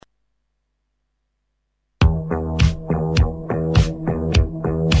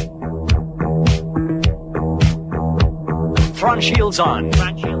Front shields on.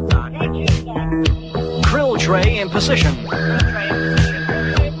 Krill tray in position.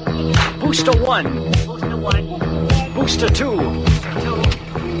 Booster 1. Booster 2.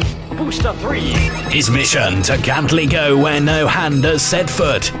 Booster 3. His mission to Gantley go where no hand has set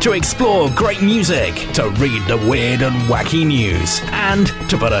foot, to explore great music, to read the weird and wacky news, and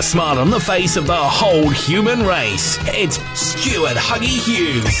to put a smile on the face of the whole human race. It's Stuart Huggy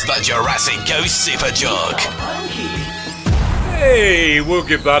Hughes, the Jurassic Ghost Super Jug. Hey, we'll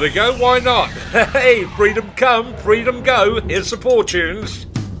give that a go, why not? Hey, freedom come, freedom go, here's the fortunes.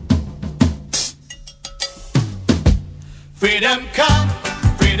 Freedom come,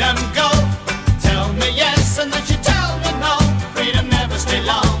 freedom go. Tell me yes and then you tell me no. Freedom never stay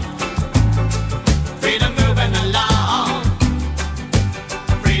long. Freedom moving along.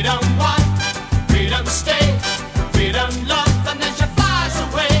 Freedom one, freedom stay. Freedom love and then she flies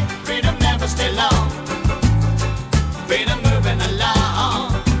away. Freedom never stay long. Freedom moving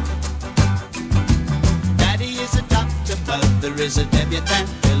along. Daddy is a doctor, mother is a debutante.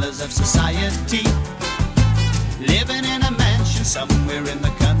 Pillars of society. Living in a mansion somewhere in the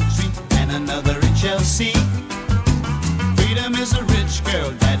country, and another in Chelsea. Freedom is a rich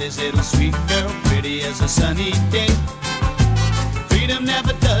girl, that is little sweet girl, pretty as a sunny day. Freedom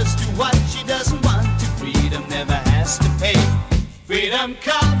never does do what she doesn't want to. Freedom never has to pay. Freedom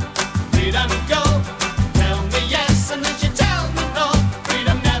come, freedom go. Tell me yes and then you tell me no.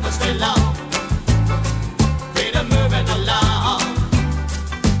 Freedom never stay long. Freedom moving along.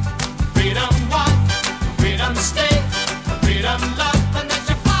 Freedom one, freedom stay. Freedom love and then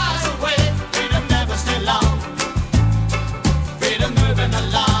she flies away. Freedom never stay long. Freedom moving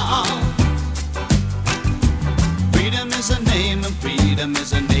along. Freedom is a name and freedom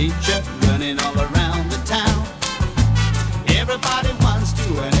is a nature running all around the town. Everybody wants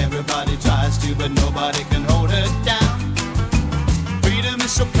to and everybody tries to, but nobody can hold her down. Freedom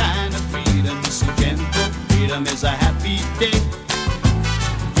is so kind and freedom is so gentle. Freedom is a happy day.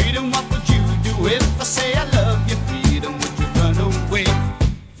 Freedom, what would you do if I say I love you? Freedom, would you run away?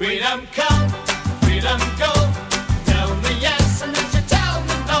 Freedom come, freedom go. Tell me yes and then you tell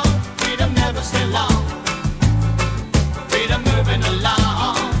me no. Freedom never stay long. Freedom moving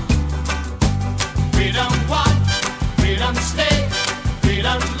along. Freedom one, freedom stay.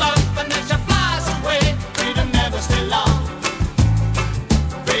 Freedom love and then she flies away. Freedom never stay long.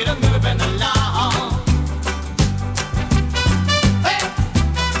 Freedom moving along. Hey,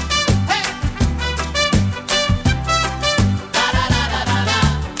 hey. Da da da da da da.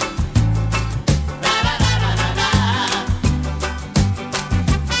 Da da da da da da.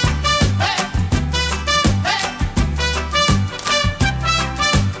 Hey, hey.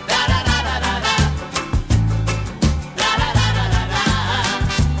 Da da da da da da. Da da da da da da.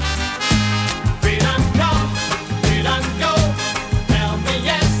 Freedom come, freedom go. Tell me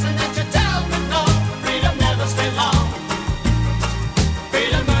yes and then you tell me no. Freedom never stay long.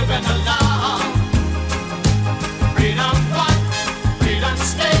 Freedom moving along. Freedom one, freedom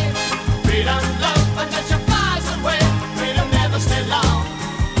stay. Freedom love and then she flies away. Freedom never stay long.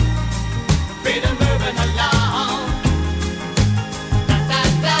 Freedom moving along. Da da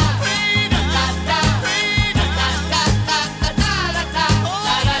da. Freedom da da. Freedom da da da da da da da.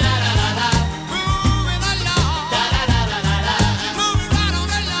 Da da da da da da. Moving along. Da da da da da da. Moving right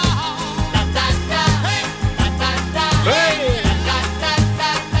on along. Da da da. Hey. Da da da. Hey. Da da da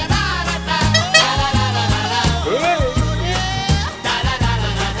da da da da da. Da da da da da da. Hey. Da da da da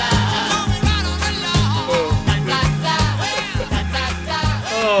da da. Moving right on along. Da da da. Da da da.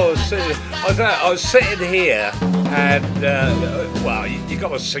 Oh, see, I was sitting here and, well, you got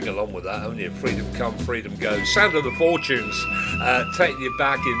to sing along with that, haven't you? Freedom come, freedom go. Sound of the Fortunes, taking you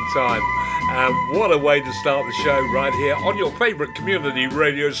back in time. And what a way to start the show right here on your favourite community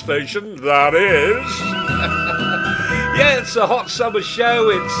radio station, that is. Yeah, it's a hot summer show.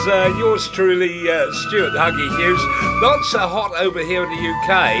 It's yours truly, Stuart Huggy Hughes. Not so hot over here in the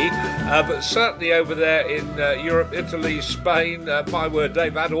UK, but certainly over there in Europe, Italy, Spain. My word,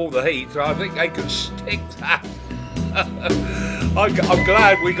 they've had all the heat. I think they could stick that. I'm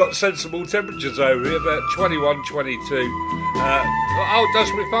glad we got sensible temperatures over here, about 21, 22. Oh, it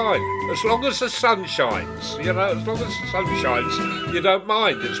does me fine. As long as the sun shines, you know, as long as the sun shines, you don't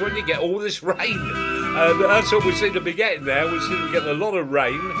mind. It's when you get all this rain. That's what we seem to be getting now. We seem to be getting a lot of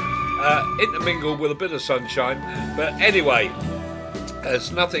rain, intermingled with a bit of sunshine. But anyway,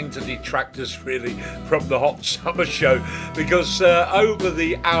 There's nothing to detract us really from the Hot Summer Show, because over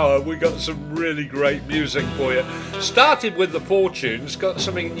the hour we got some really great music for you. Started with the Fortunes, got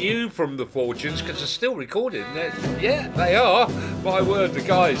something new from the Fortunes because they're still recording. Yeah, they are. My word, the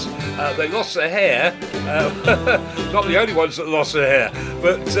guys, they lost their hair. Not the only ones that lost their hair,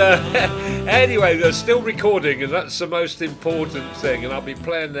 but anyway, they're still recording, and that's the most important thing. And I'll be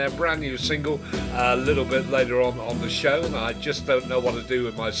playing their brand new single a little bit later on the show, and I just don't know what to do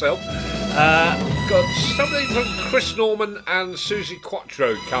with myself. Got something from Chris Norman and Susie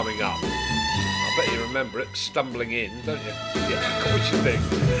Quattro coming up. I bet you remember it, Stumbling In, don't you? Yeah, of course you think.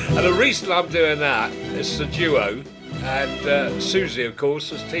 And the reason I'm doing that is the duo, and Susie, of course,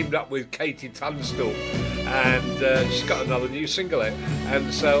 has teamed up with Katie Tunstall, and she's got another new single out,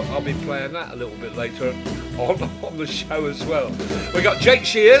 and so I'll be playing that a little bit later on the show as well. We got Jake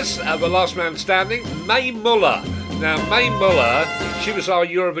Shears, The Last Man Standing, Mae Muller. Now, Mae Muller, she was our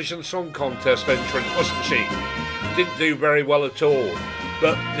Eurovision Song Contest entrant, wasn't she? Didn't do very well at all.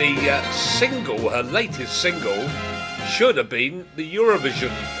 But the single, her latest single, should have been the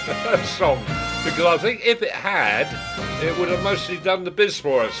Eurovision song. Because I think if it had, it would have mostly done the biz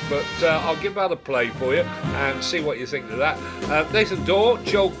for us. But I'll give that a play for you and see what you think of that. Nathan Dorr,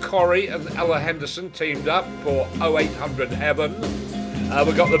 Joel Corey and Ella Henderson teamed up for 0800 Heaven.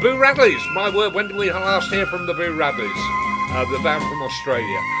 We've got the Boo Radleys. My word, when did we last hear from the Boo Radleys? The band from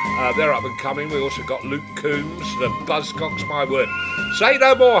Australia. They're up and coming. We also got Luke Coombs, the Buzzcocks, my word. Say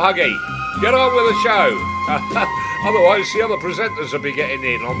no more, Huggy. Get on with the show. Otherwise, the other presenters will be getting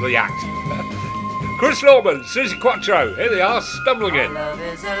in on the act. Chris Norman, Susie Quattro. Here they are, Stumbling In. Love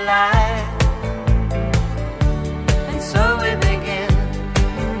is a lie, and so we begin.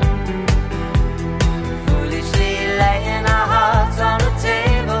 Foolishly laying our hearts on the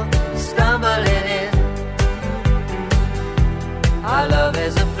table, stumbling in. Our love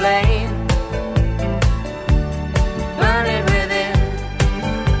is a flame, burning within.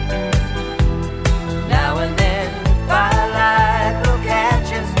 Now and then, firelight will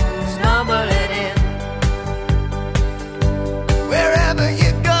catch us, stumbling in. Wherever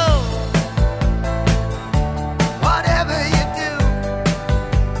you go, whatever you do,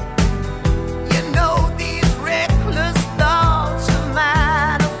 you know these reckless thoughts of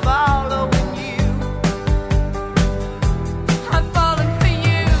mine are following you. I'm falling for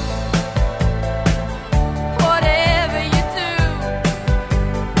you, whatever you do.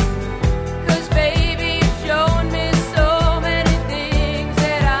 'Cause baby, you've shown me so many things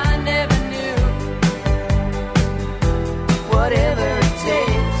that I never knew. Whatever it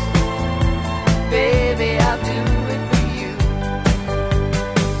takes, baby, I'll do it for you.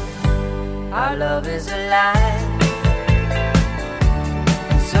 Our love is a lie,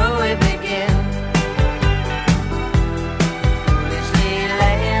 and so we begin. Foolishly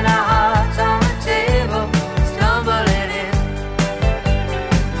laying our hearts on the table, stumbling in.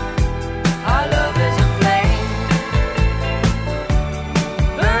 Our love is a flame,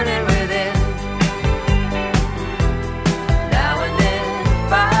 burning within. Now and then,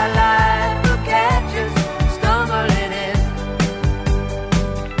 firelight will catch us, stumbling in.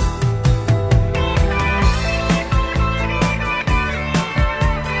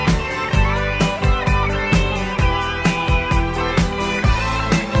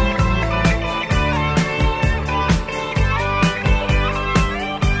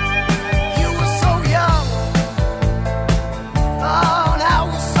 You were so young, oh, and I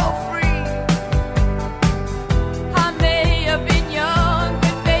was so free. I may have been young,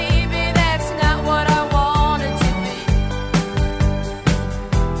 but baby, that's not what I wanted to be.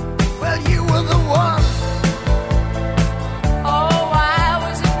 Well, you were the one. Oh, why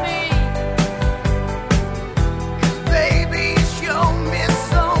was it me? 'Cause baby, you showed me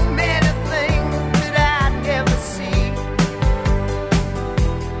so many things that I'd never see.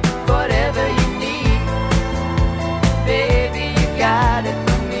 Whatever you need, baby, you got it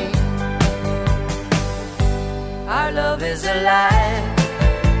for me. Our love is alive,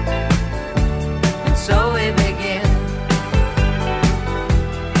 and so we begin.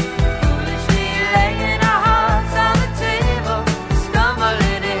 Foolishly laying our hearts on the table,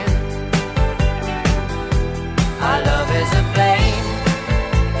 stumbling in. Our love is a flame,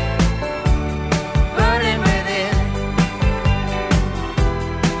 burning within.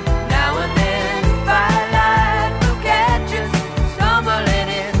 Now and then, firelight will catch us, stumbling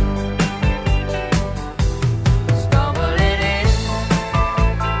in. Stumbling in.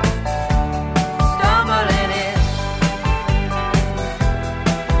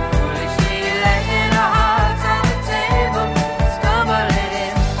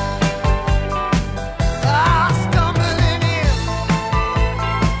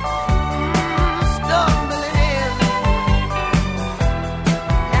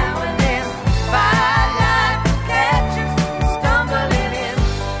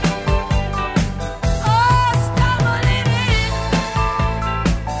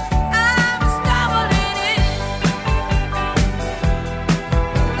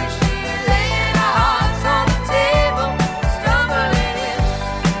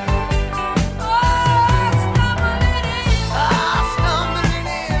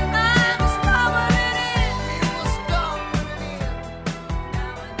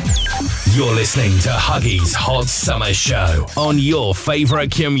 listening to Huggy's Hot Summer Show on your favourite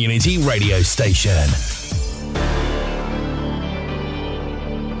community radio station.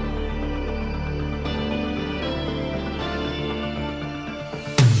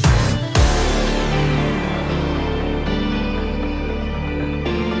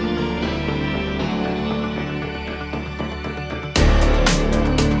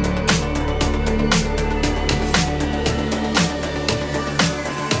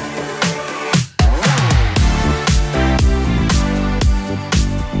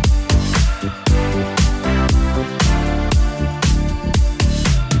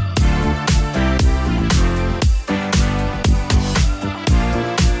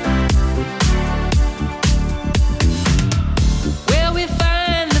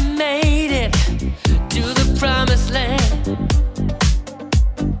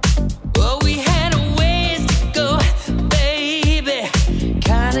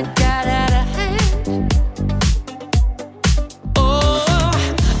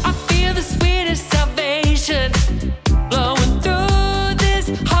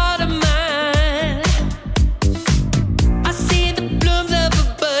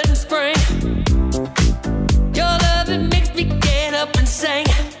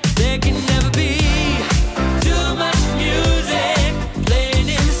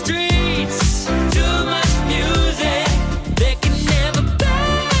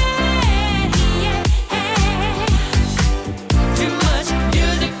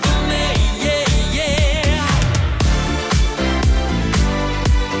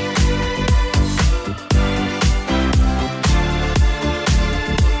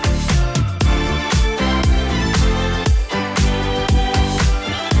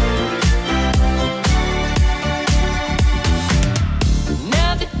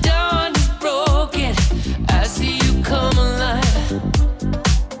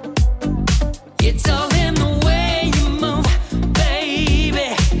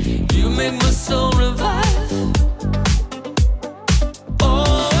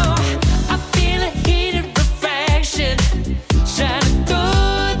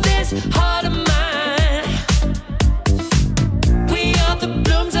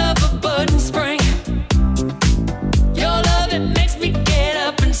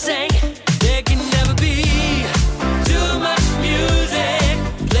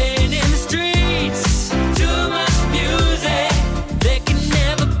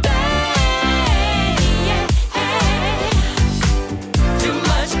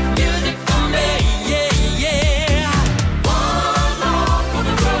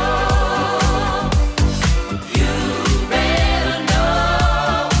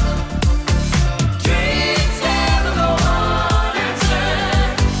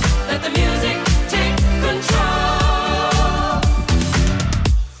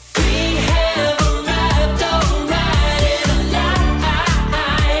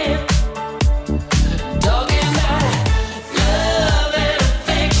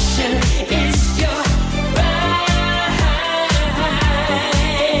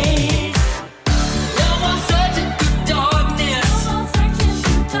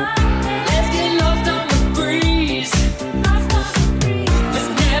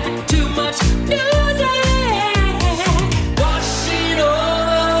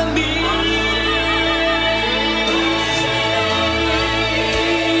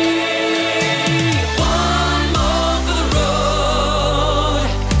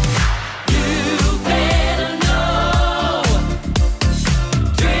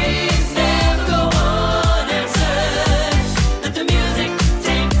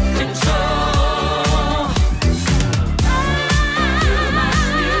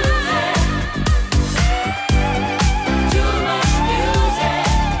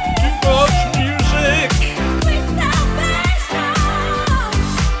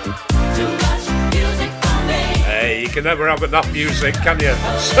 can never have enough music, can you?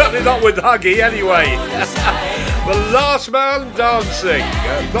 Certainly not with Huggy, anyway. The Last Man Dancing.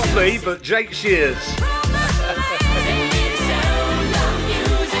 Not me, but Jake Shears.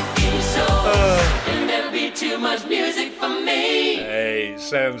 Too much music for me. Hey,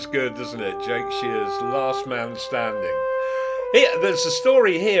 sounds good, doesn't it? Jake Shears, Last Man Standing. Here, there's a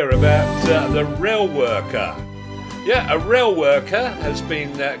story here about the rail worker. Yeah, a rail worker has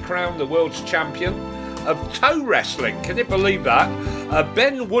been crowned the world's champion of toe wrestling. Can you believe that?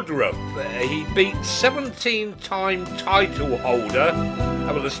 Ben Woodruff, he beat 17-time title holder,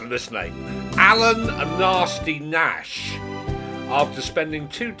 have a listen to this name, Alan Nasty Nash, after spending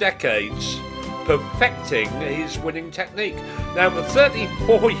 2 decades perfecting his winning technique. Now, the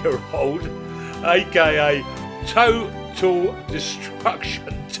 34-year-old, aka Toe total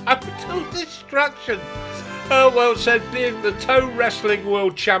destruction. Total destruction. Well said, being the toe wrestling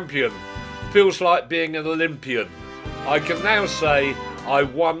world champion feels like being an Olympian. I can now say I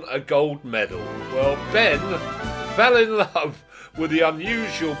won a gold medal. Well, Ben fell in love with the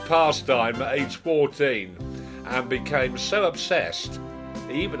unusual pastime at age 14 and became so obsessed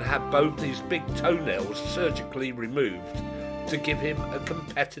he even had both his big toenails surgically removed to give him a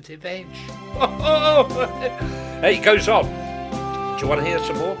competitive edge. Hey, he goes on. Do you want to hear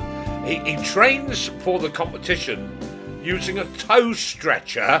some more? He trains for the competition using a toe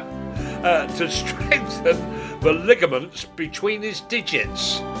stretcher to strengthen the ligaments between his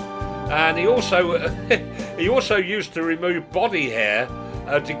digits. And he also used to remove body hair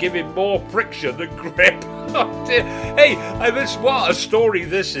to give him more friction and grip. Oh dear. Hey, this, what a story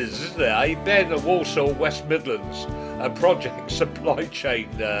this is, isn't it? Hey, Ben of Walsall, West Midlands, a project supply chain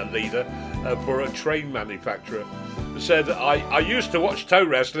leader for a train manufacturer, said, I used to watch toe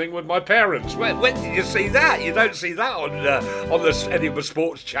wrestling with my parents. When did you see that? You don't see that on any of the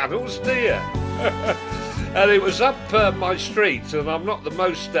sports channels, do you? And it was up my street, and I'm not the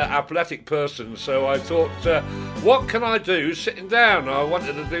most athletic person, so I thought, what can I do sitting down? I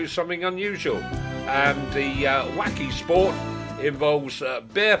wanted to do something unusual. And the wacky sport involves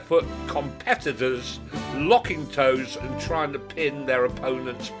barefoot competitors locking toes and trying to pin their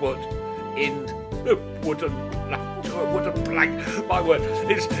opponent's foot in the wooden plank. My word,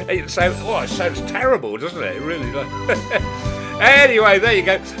 it sounds terrible, doesn't it? It really does. Anyway, there you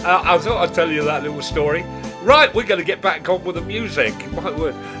go. I thought I'd tell you that little story. Right, we're going to get back on with the music. My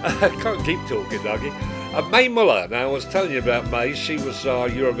word, I can't keep talking, Huggy. May Muller. Now, I was telling you about May. She was our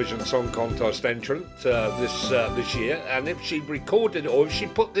Eurovision Song Contest entrant this year, and if she recorded, or if she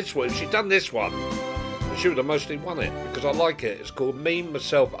put this one, if she'd done this one, she would have mostly won it, because I like it. It's called Me,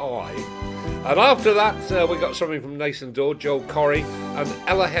 Myself, I. And after that, we got something from Nathan Dawe, Joel Corry, and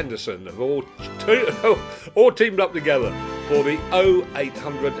Ella Henderson, have all teamed up together for the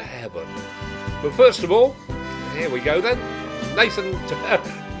 0800 Heaven. But first of all, here we go then. Nathan,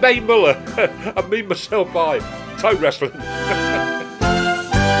 May Muller, and Me, Myself, I, toe wrestling.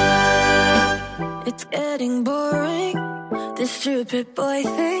 It's getting boring, this stupid boy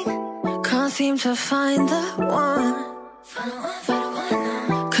thing. Can't seem to find the one.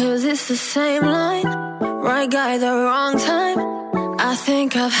 Cause it's the same line, right guy, the wrong time. I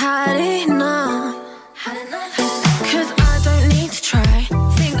think I've had enough. Cause I don't need to try.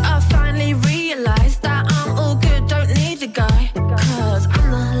 Think I finally realized that I'm all good, don't need a guy. Cause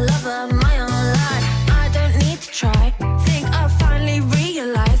I'm the lover of my own life. I don't need to try. Think I finally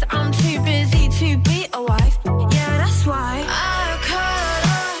realized I'm too busy to be a wife. Yeah, that's why I cut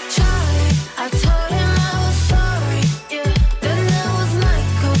off Charlie. I told him I was sorry. Yeah. Then there was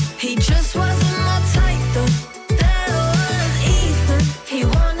Michael. He just wasn't my type though. There was Ethan. He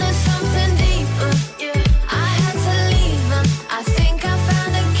wanted something deeper. Yeah. I had to leave him. I think I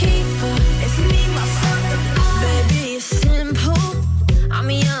found a keeper. It's me, myself, and I. Baby, it's simple. I'm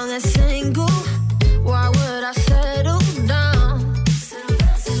young and single. Why would I settle down?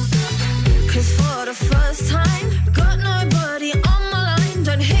 Cause for the first time, got nobody on my line.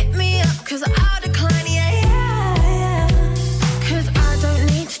 Don't hit me up, cause I'll decline, yeah. Cause I don't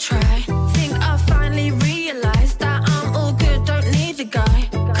need to try. Think I finally realized that I'm all good, don't need a guy.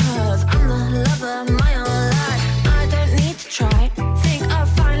 Cause I'm the lover of my own life. I don't need to try. Think I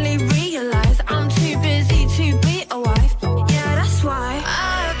finally realized I'm too busy to be a wife. Yeah, that's why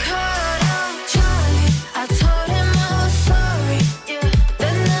I cut off Charlie. I told him I was sorry. Yeah.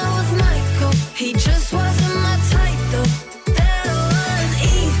 Then there was Michael. He just wasn't my type though. There was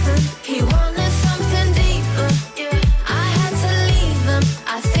Ethan. He wanted something deeper. Yeah. I had to leave him. I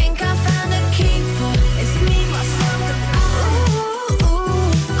think I found a keeper. It's me, myself, and I.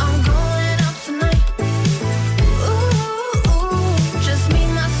 Ooh, I'm going out tonight. Ooh, just me,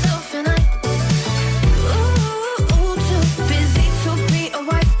 myself, and I. Ooh, too busy to be a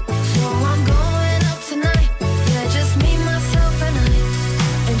wife. So I'm going out tonight. Yeah, just me, myself, and I.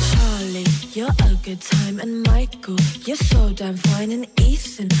 And Charlie, you're a good time. And Michael, you're so damn fine. And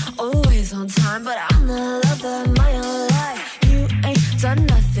Ethan, always on time. But I'm the lover of my own life. You ain't done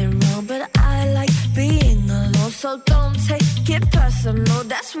nothing wrong, but I like being alone. So don't take it personal.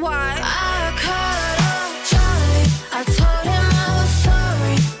 That's why I cut off Charlie. I told him I was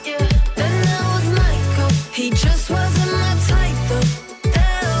sorry. Yeah. Then there was Michael. He just wasn't my type though.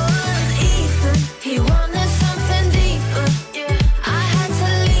 There was Ethan. He wanted something deeper. Yeah. I had to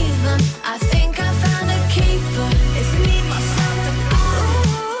leave him. I think I found a keeper. It's me, myself, and I.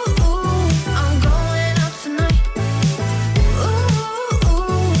 Ooh, I'm going out tonight.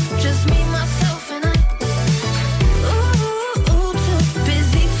 Ooh, just me, myself, and I. Ooh,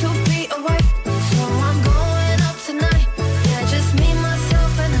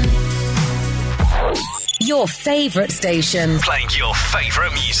 your favourite station. Playing your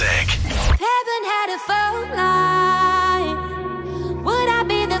favourite music. Heaven had a phone line. Would I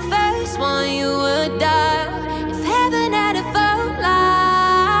be the first one you would dial? If heaven had a phone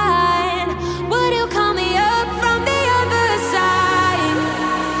line, would you call me up from the other side?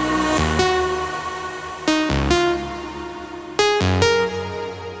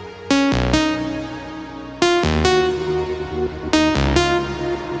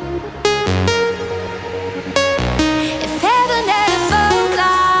 If heaven had a phone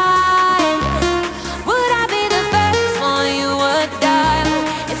line, would I be the first one you would dial?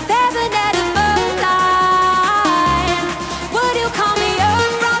 If heaven had a phone line, would you call me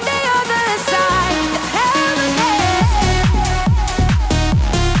up from the other side? If heaven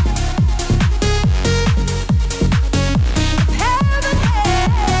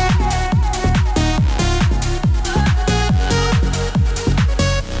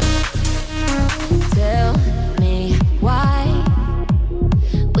Tell me why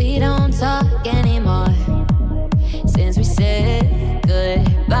we don't talk anymore. Since we said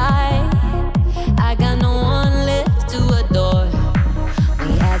goodbye, I got no one left to adore.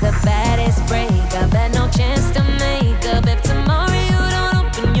 We had the baddest breakup, had no chance to make up. If tomorrow you don't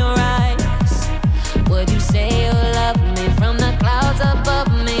open your eyes, would you say you love me from the clouds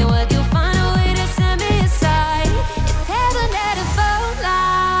above me? Would you find a way to set me aside? If heaven had a phone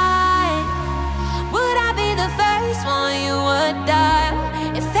line, would I be the first one you would dial?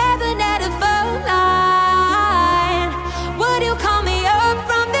 If heaven had a phone line, would you call me up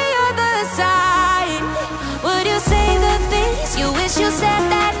from the other side? Would you say the things you wish you said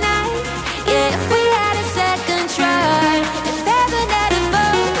that night? Yeah, if we had a second try. If heaven had a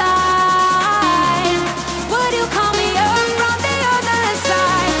phone line, would you call me up from the other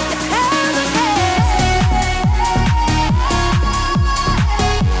side? If heaven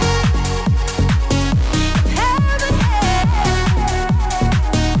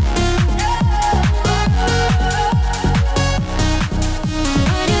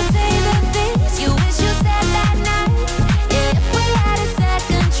would you say the things you wish you said that night? Yeah, if we had a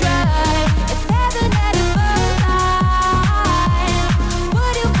second try. If heaven had a phone line,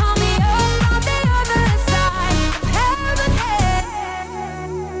 would you call me up from the other side? If heaven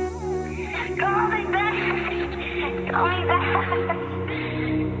Call me back. Call me back.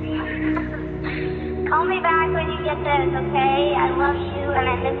 Call me back when you get this, okay? I love you and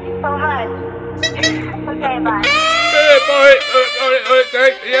I miss you so much. Okay, bye.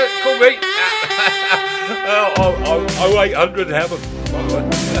 Yeah, call me. I'll wait 100 heaven.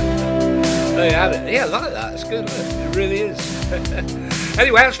 There you have it. Yeah, I like that. It's good, isn't it? It really is.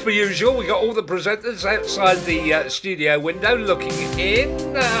 Anyway, as per usual, we got all the presenters outside the studio window looking in.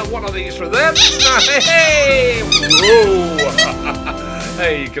 One of these for them. Hey! Whoa!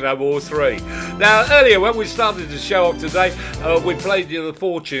 Hey, you can have all three. Now, earlier when we started the show off today, we played you the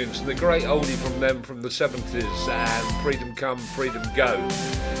Fortunes and the great oldie from them from the 70s and Freedom Come, Freedom Go.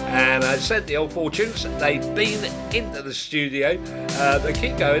 And I said the old Fortunes, they've been into the studio. They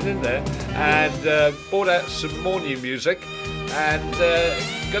keep going in there and brought out some more new music and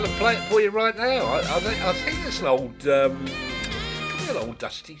going to play it for you right now. I think it's an old... an old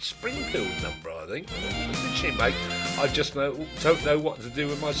Dusty Springfield number, I think. What did she make? I just don't know what to do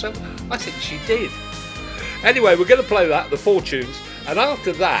with myself. I think she did. Anyway, we're going to play that, the Fortunes, and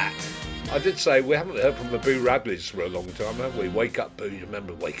after that, I did say we haven't heard from the Boo Radleys for a long time, have we? Wake Up Boo, you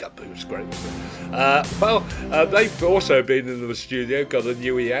remember Wake Up Boo was great, wasn't it? They've also been in the studio, got a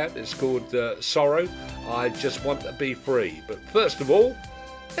newie out. It's called Sorrow, I Just Want to Be Free. But first of all,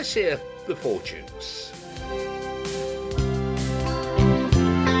 let's hear the Fortunes.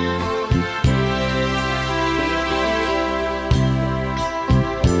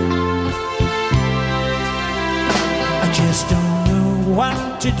 I just don't know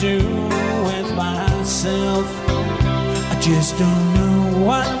what to do with myself. I just don't know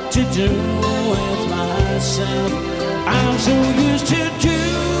what to do with myself. I'm so used to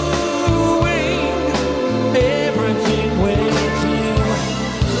doing everything with you,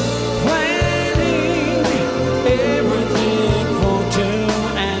 planning everything for two,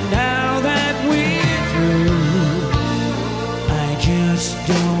 and now that we're through, I just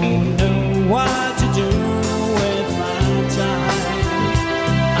don't know what to do with my time.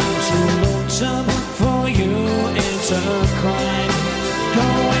 I'm so lonesome for you, it's a crime.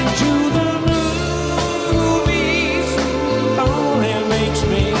 Going to the movies only makes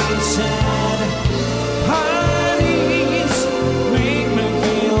me sad. Parties make me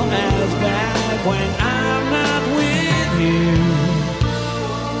feel as bad when I'm not with you.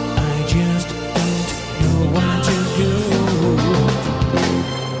 I just don't know what to do.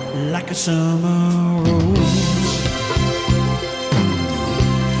 Like a summer rose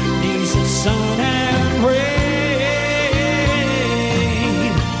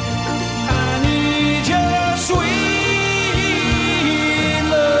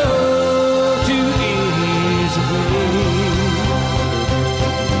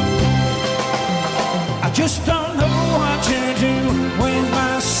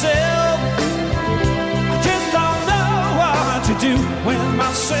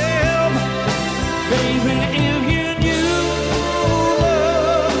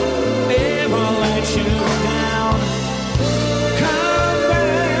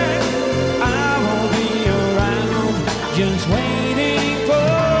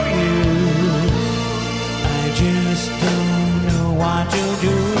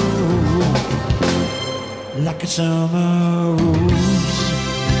summer rose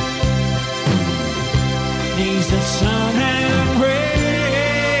needs the sun and rain.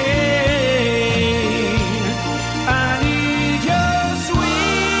 I need your sweet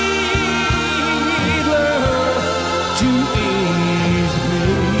love to ease me.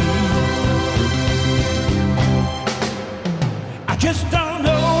 I just don't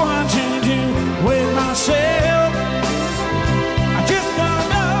know what to do with myself. I just don't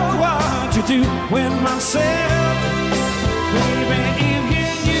know what to do with myself. Baby, if you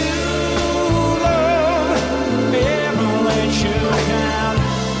knew love never let you down,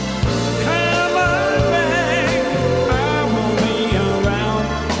 come on back, I will be around,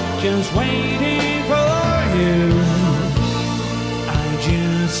 just waiting for you. I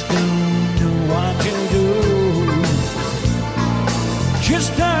just don't know what to do. Just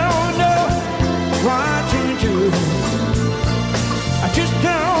don't know what to do. I just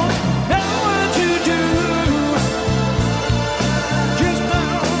don't know what to do. Just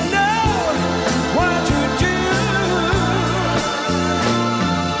don't know what to do.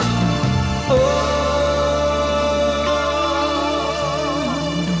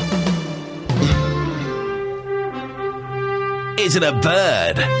 Is it a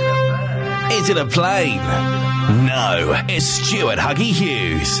bird? Is it a plane? No, it's Stuart Huggy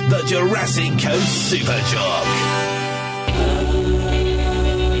Hughes, the Jurassic Coast Super Jock.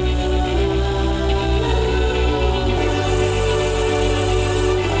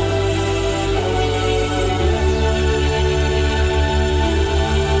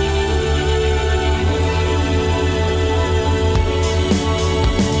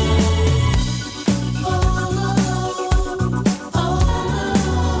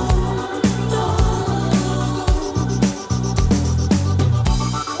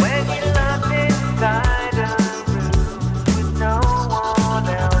 When you love inside a room with no one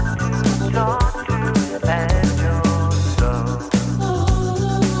else to talk to and you're alone.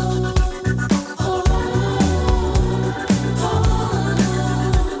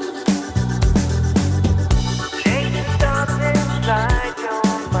 Chasing thoughts inside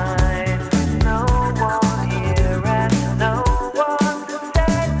your mind with no one here and no one to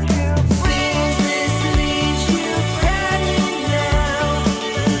set you free. This leaves you hanging down.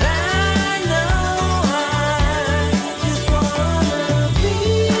 I know I just wanna be.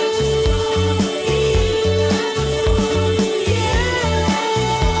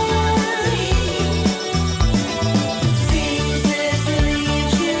 Seems this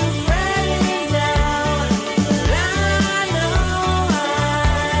leaves you hanging down. I know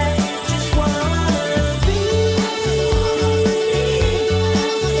I just wanna be.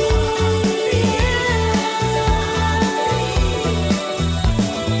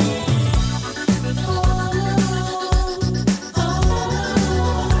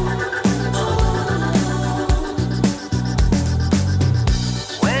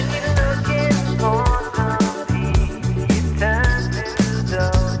 When you're looking for some peace, you turn to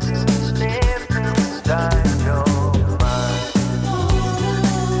those who live inside your mind.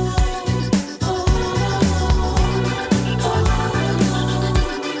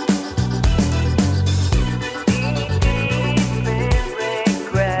 Deep in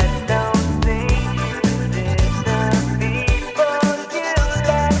regret, don't think you did the people you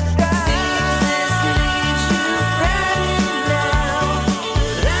let down. This leaves you hanging down.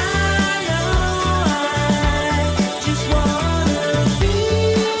 I know I just wanna be.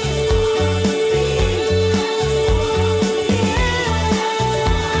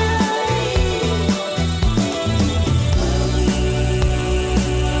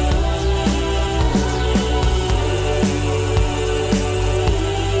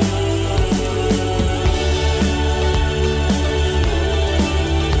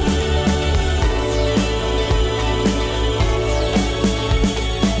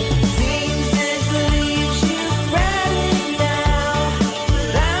 Seems this leaves you hanging down.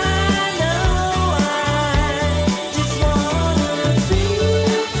 I know I just wanna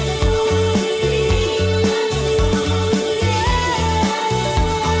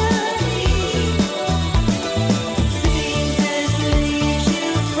be. Seems this leaves you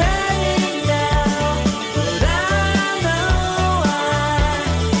hanging down. I know I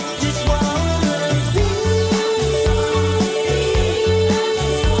just wanna be.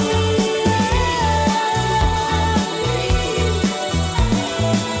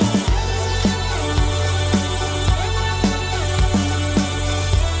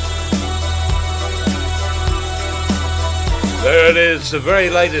 There it is, the very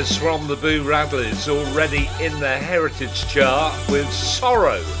latest from the Boo Radleys, already in the Heritage Chart with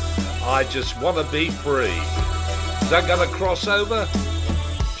Sorrow. I Just Wanna Be Free. Is that going to cross over?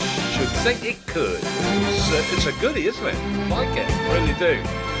 should think it could. It's a goodie, isn't it? I like it, I really do.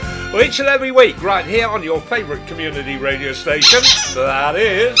 Well, each and every week, right here on your favourite community radio station, that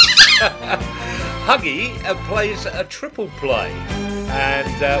is Huggy, plays a triple play. And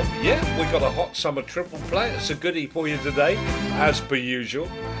yeah, we've got a hot summer triple play. It's a goodie for you today, as per usual.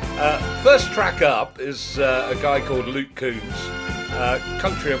 First track up is a guy called Luke Combs.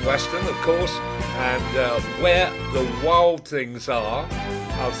 Country and Western, of course, and Where the Wild Things Are.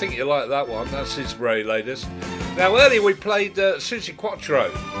 I think you like that one. That's his very latest. Now, earlier we played Susie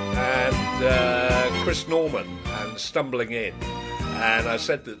Quattro and Chris Norman and Stumbling In. And I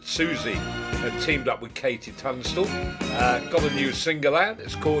said that Susie had teamed up with Katie Tunstall. Got a new single out.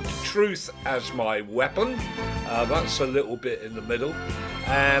 It's called Truth as My Weapon. That's a little bit in the middle.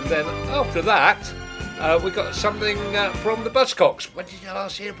 And then after that, we got something from the Buzzcocks. When did you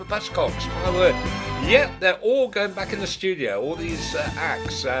last hear the Buzzcocks? My word. Yeah, they're all going back in the studio, all these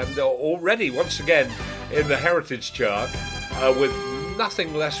acts, and already, once again, in the Heritage chart with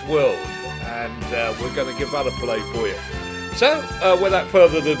Nothing Less World. And we're going to give that a play for you. So, without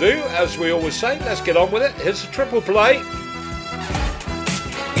further ado, as we always say, let's get on with it. Here's a triple play.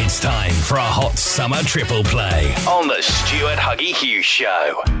 It's time for a hot summer triple play on the Stuart Huggy Hughes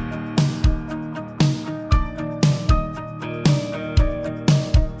Show.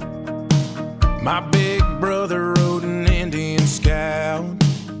 My big brother rode an Indian Scout.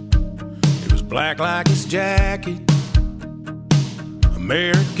 It was black like his jacket,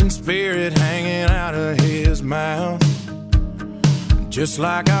 American spirit hanging out of his mouth. Just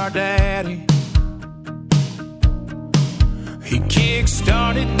like our daddy, he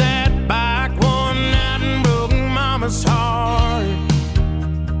kick-started that bike one night and broke Mama's heart.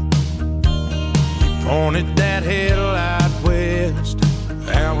 He pointed that headlight west,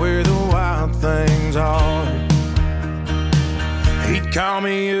 out where the wild things are. He'd call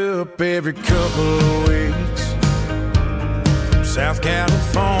me up every couple of weeks from South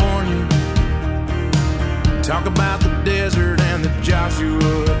California, talk about the desert and the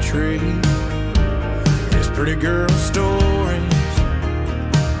Joshua Tree, his pretty girl stories,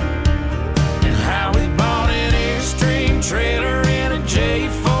 and how he bought an Airstream trailer and a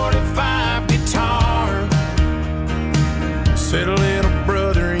J45 guitar. Said, little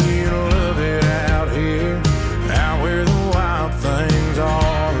brother, you love it out here, out where the wild things are.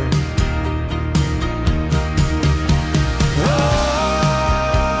 Oh,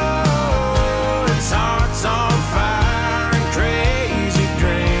 it's hearts on fire and crazy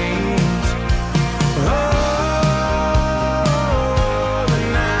dreams. Oh, the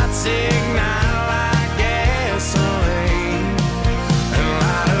nights ignite like gasoline and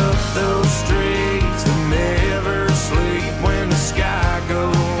light up those streets that never sleep when the sky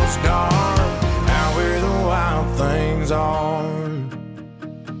goes dark, out where the wild things are.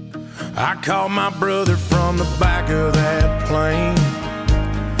 I called my brother from the back of that plane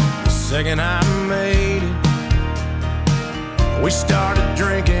the second I made it. We started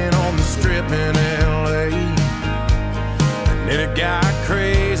drinking on the strip in L.A., and then it got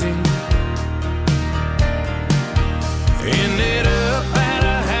crazy. Ended up at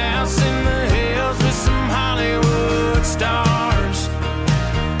a house in the hills with some Hollywood stars,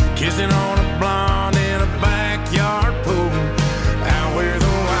 kissing on a blonde in a backyard pool, out where the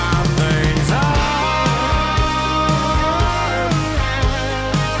wild things are.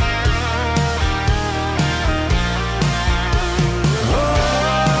 Oh,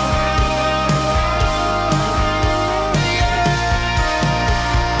 yeah.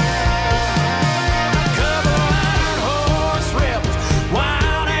 A couple iron horse rebels,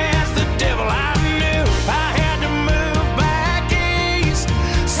 wild as the devil. I knew I had to move back east,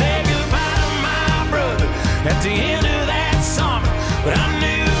 say goodbye to my brother at the end of that summer, but I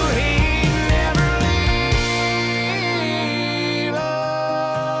knew he'd never leave.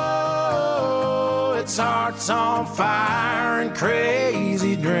 Oh, it's hearts on fire and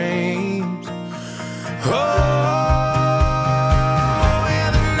crazy dreams. Oh,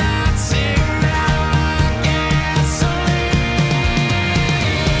 and the nights ignite like gasoline.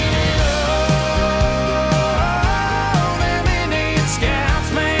 Oh, them Indian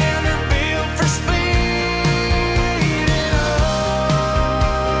Scouts, man, they're built for speed.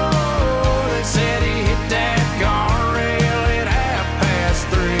 Oh, they said he hit that guardrail at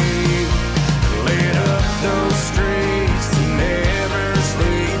 3:30, lit up those streets that never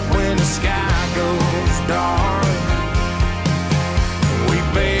sleep when the sky goes dark. We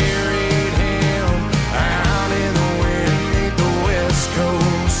buried him out in the wind beneath the West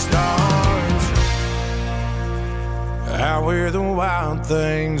Coast stars, out where the wild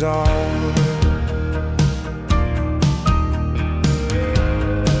things are.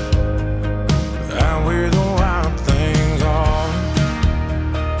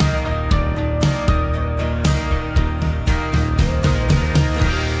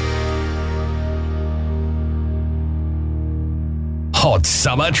 Hot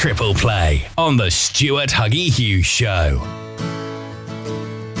Summer Triple Play on the Stuart Huggy Hughes Show.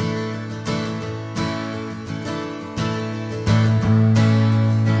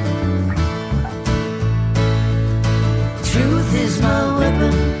 Truth is my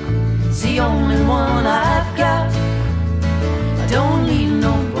weapon, it's the only one I've got. I don't need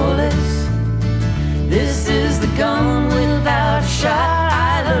no bullets, this is the gun without a shot.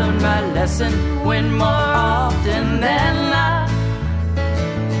 I learned my lesson when more often than not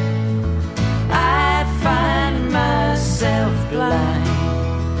I find myself blind.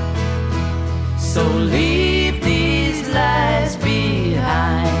 So leave these lies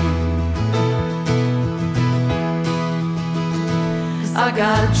behind. I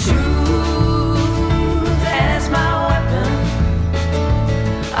got truth as my weapon.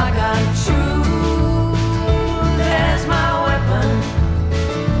 I got truth as my weapon.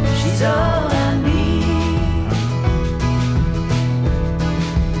 She's all I need.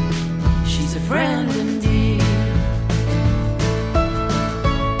 She's a friend indeed.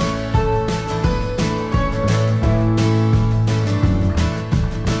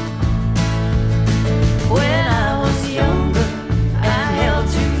 When I was younger, I held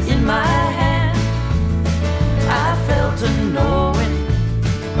truth in my hand. I felt a knowing,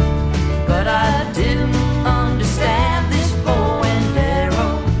 but I didn't understand this bow and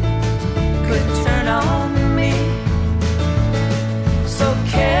arrow could turn on me. So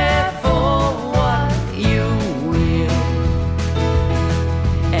careful what you will,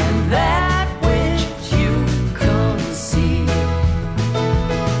 and that which you conceal.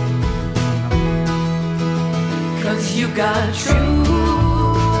 'Cause you got truth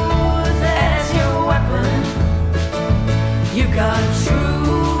as your weapon. You got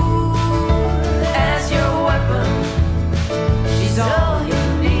truth as your weapon. She's all you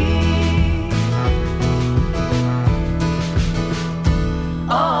need.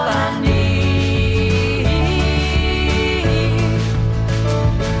 All I need.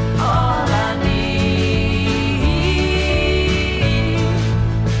 All I need.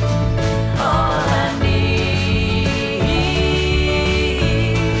 All I need.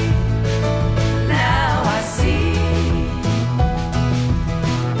 Now I see.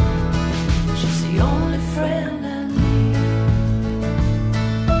 She's the only friend I need.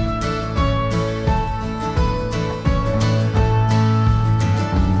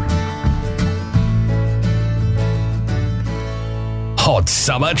 Hot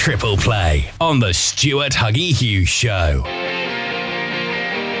Summer Triple Play on the Stuart Huggy Hughes Show.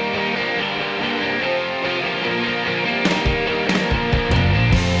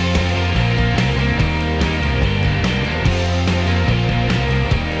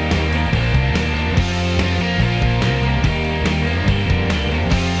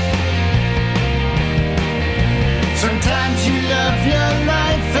 Sometimes you love your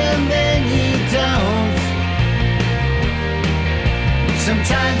life and then you don't.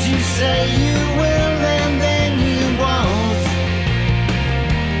 Sometimes you say you will and then you won't.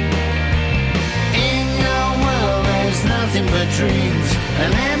 In your world there's nothing but dreams,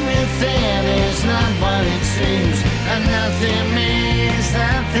 and everything is not what it seems. And nothing means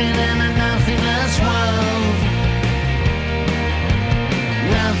nothing in a nothingness world.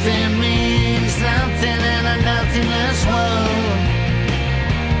 Nothing means nothing in a nothingness world.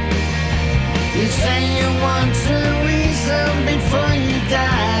 You say you want to reason before you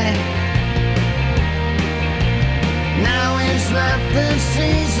die. Now is not the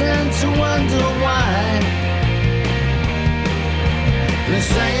season to wonder why. They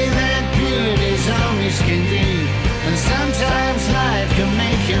say that beauty's only skin deep, and sometimes life can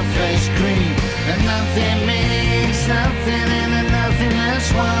make your face creep. And nothing means nothing in a nothingness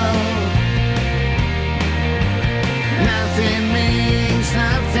world. Nothing means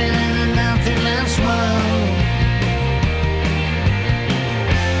nothing in a nothingness world.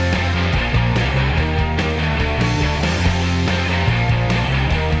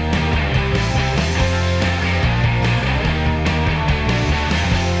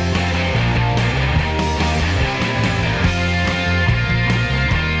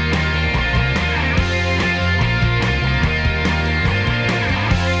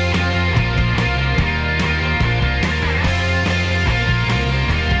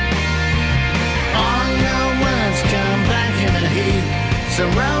 So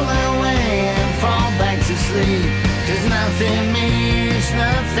roll away and fall back to sleep. 'Cause nothing means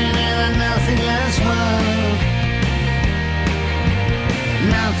nothing in a nothingness world.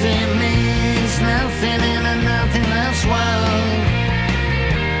 Nothing means nothing in a nothingness world.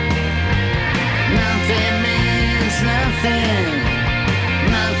 Nothing means nothing.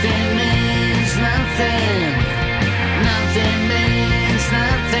 Nothing means nothing. Nothing means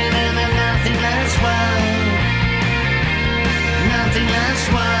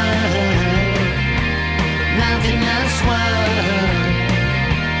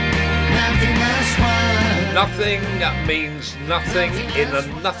Nothing means nothing in a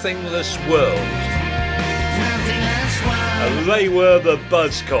nothingless world. And they were the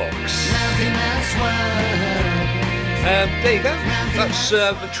Buzzcocks. And there you go. That's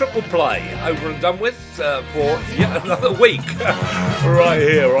the triple play over and done with for yet another week. Right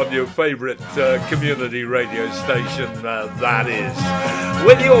here on your favourite community radio station, that is.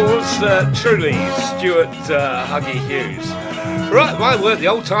 With yours truly, Stuart Huggy Hughes. Right, my word, the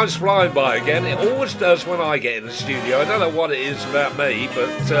old time's flying by again. It always does when I get in the studio. I don't know what it is about me, but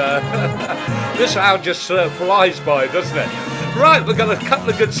this hour just flies by, doesn't it? Right, we've got a couple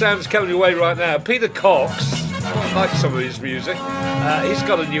of good sounds coming your way right now. Peter Cox, I like some of his music. He's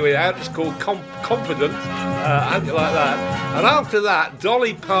got a new hit out. It's called Confident. I hope you like that. And after that,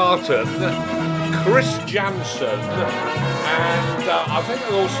 Dolly Parton, Chris Jansen, and I think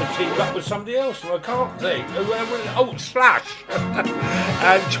they also teamed up with somebody else, and I can't think. Oh, Slash.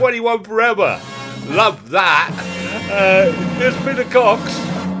 And 21 Forever. Love that. Here's Peter Cox.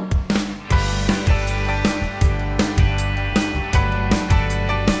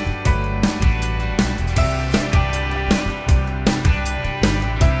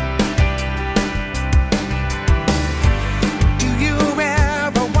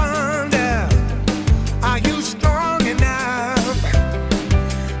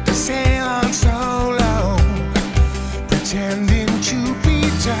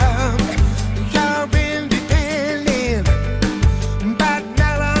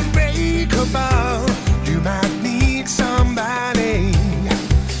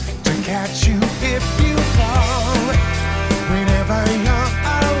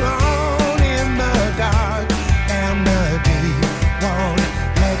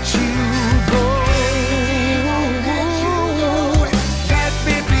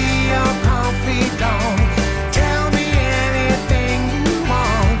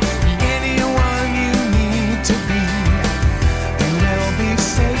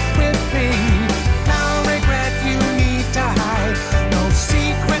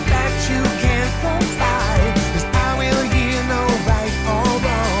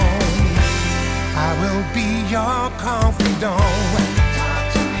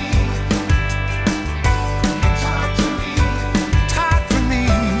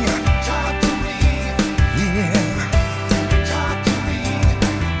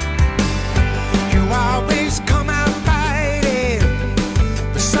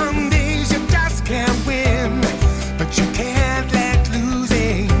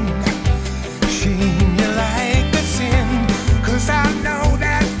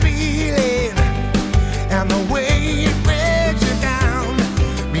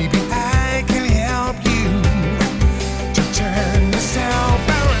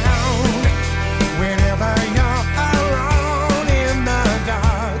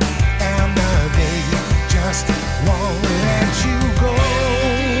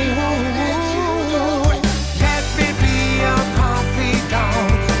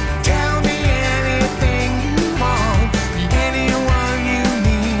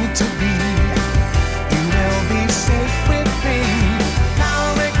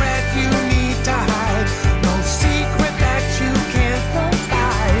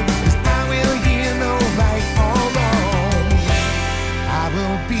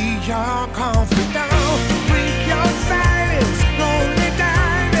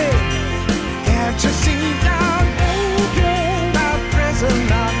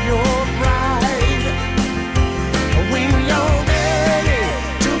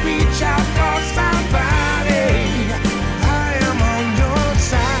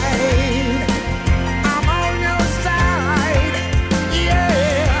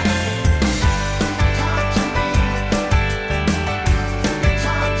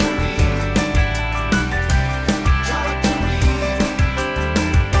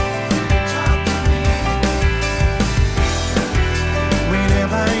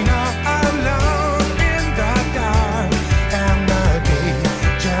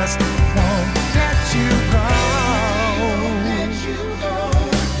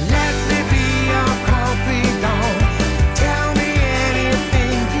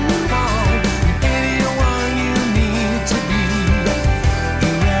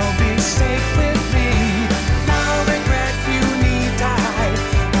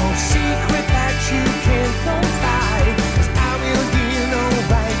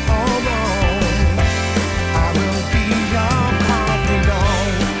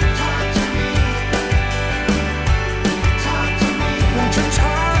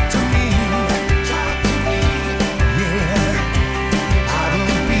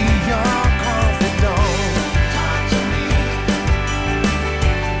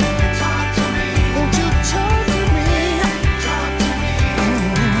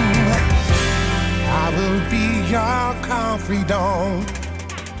 freedom.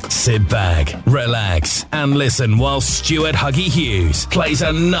 Sit back, relax, and listen while Stuart Huggy Hughes plays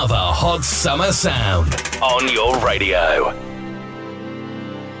another hot summer sound on your radio.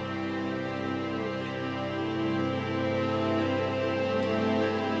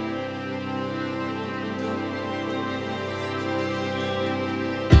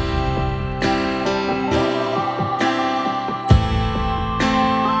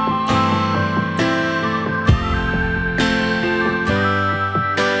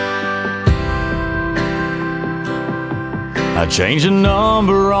 I changed the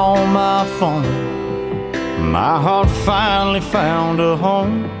number on my phone. My heart finally found a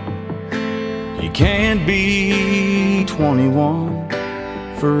home. You can't be 21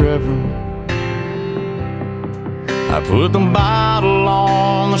 forever. I put the bottle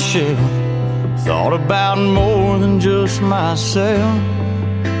on the shelf. Thought about more than just myself.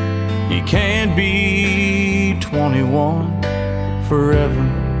 You can't be 21 forever.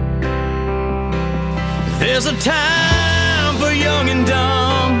 There's a time for young and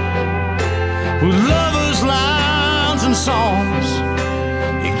dumb, with lovers' lines and songs.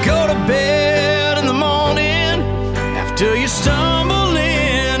 You go to bed in the morning after you stumble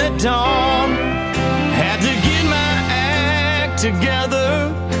in at dawn. Had to get my act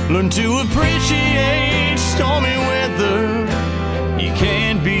together, learn to appreciate stormy weather. You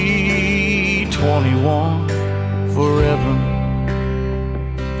can't be 21 forever.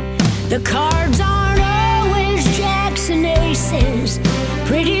 The cards aren't always jacks and aces.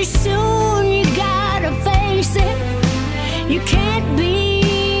 Pretty soon you gotta face it. You can't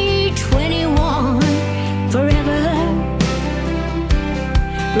be 21 forever.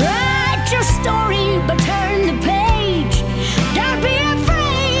 Write your story, but turn the page. Don't be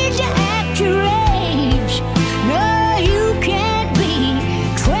afraid to act your age. No, you can't be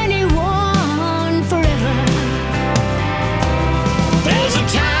 21 forever. There's a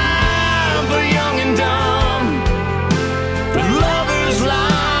time for young and dumb, for lovers'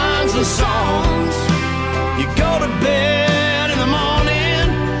 lines and songs. You go to bed in the morning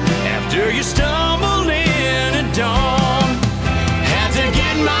after you stumbled in at dawn. Had to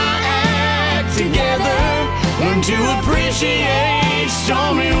get my act together, learn to appreciate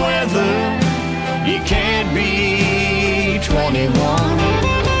stormy weather. You can't be 21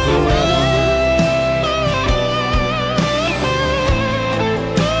 forever.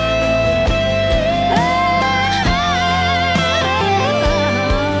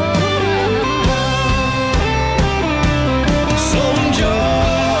 So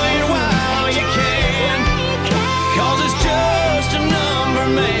enjoy it while you can, 'cause it's just a number,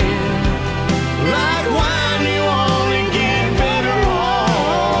 man. Like wine, you only get better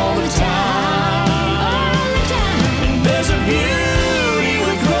all the time. And there's a beauty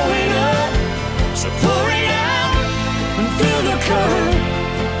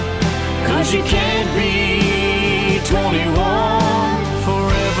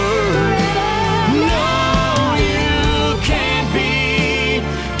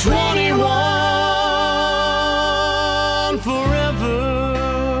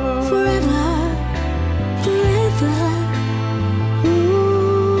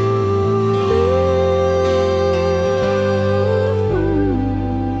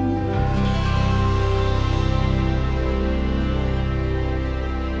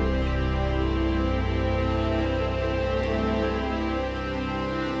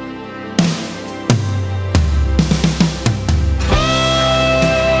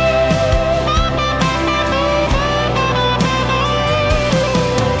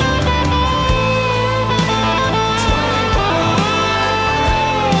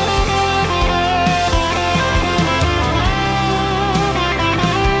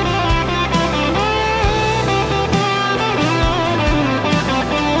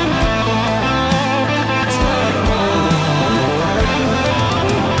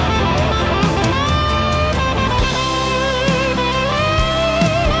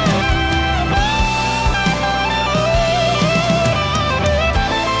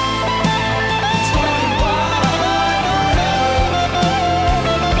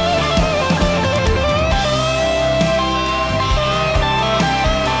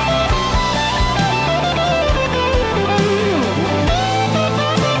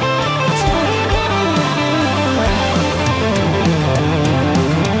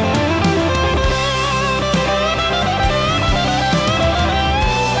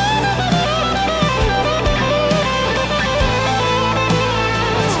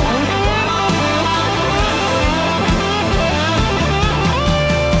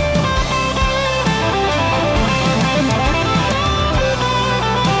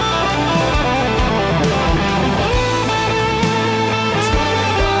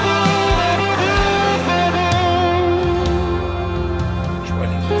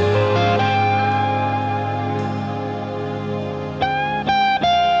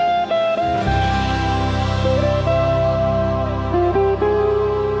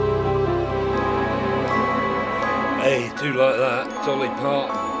Dolly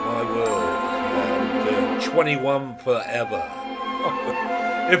Parton, My World, and 21 Forever.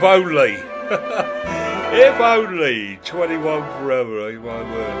 If only. If only. 21 Forever, my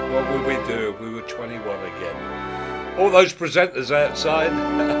word. What would we do if we were 21 again? All those presenters outside,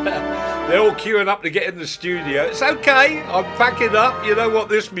 they're all queuing up to get in the studio. It's okay, I'm packing up. You know what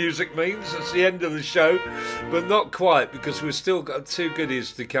this music means. It's the end of the show, but not quite, because we've still got two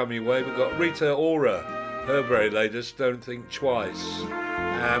goodies to come your way. We've got Rita Ora, her very latest, Don't Think Twice.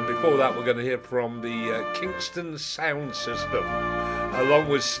 And before that, we're going to hear from the Kingston Sound System, along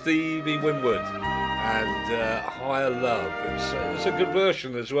with Stevie Winwood and Higher Love. It's a good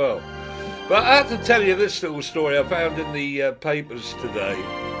version as well. But I have to tell you this little story I found in the papers today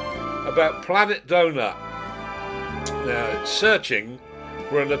about Planet Donut. Now, it's searching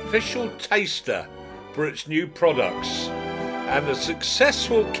for an official taster for its new products, and a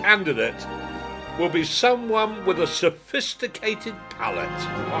successful candidate will be someone with a sophisticated palate.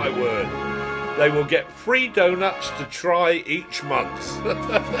 My word. They will get free donuts to try each month.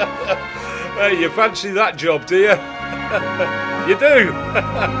 Hey, you fancy that job, do you? You do?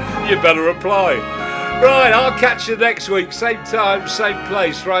 You better apply. Right, I'll catch you next week, same time, same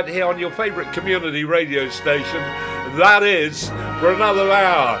place, right here on your favourite community radio station. That is for another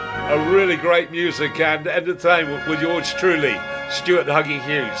hour of really great music and entertainment with yours truly, Stuart Huggy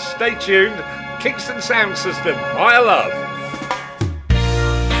Hughes. Stay tuned. Kingston Sound System, I love.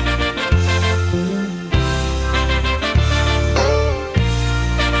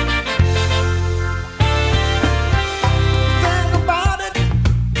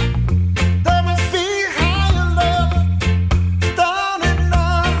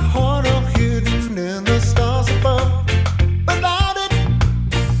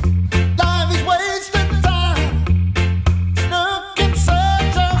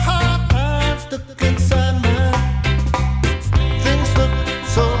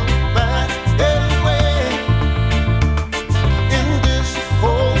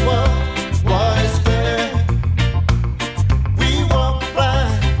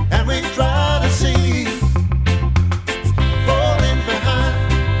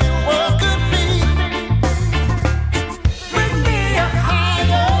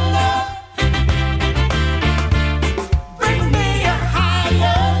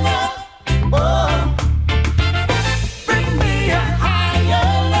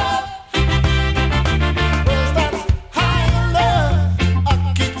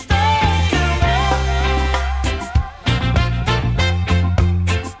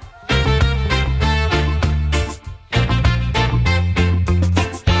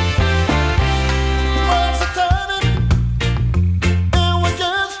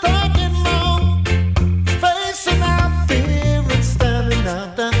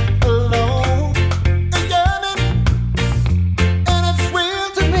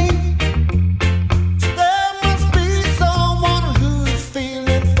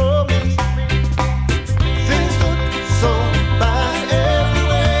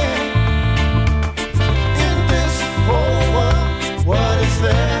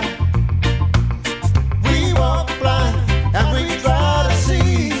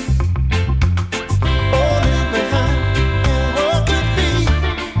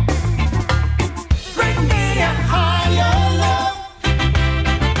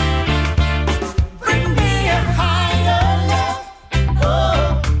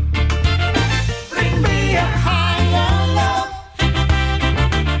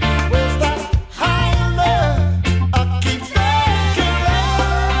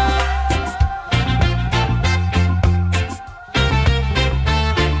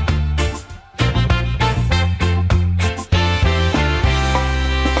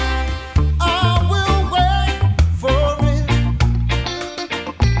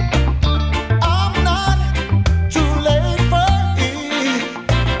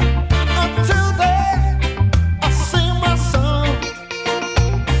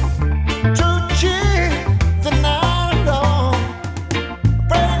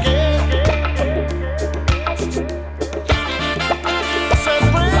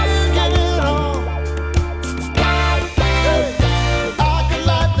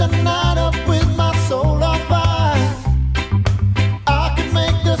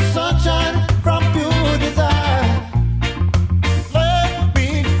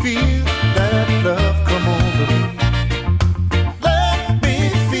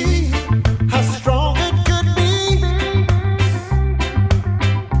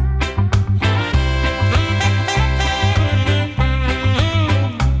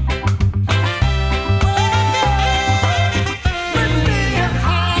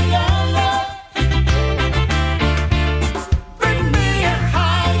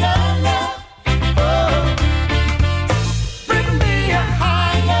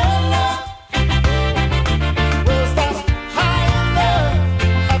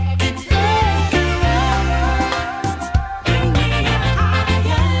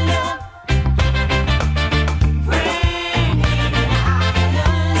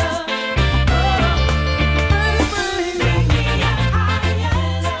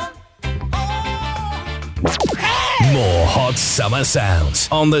 Summer Sounds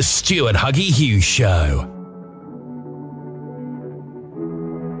on the Stuart Huggy Hughes Show.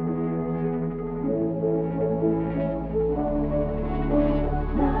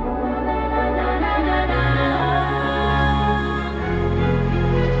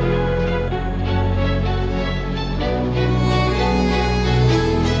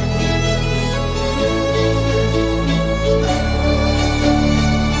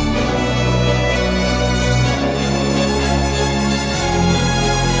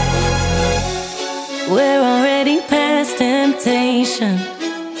 We're already past temptation.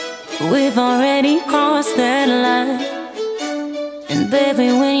 We've already crossed that line. And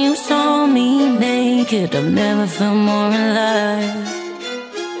baby, when you saw me naked, I've never felt more alive.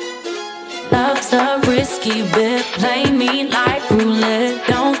 Love's a risky bet. Play me like roulette.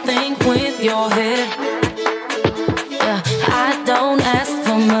 Don't think with your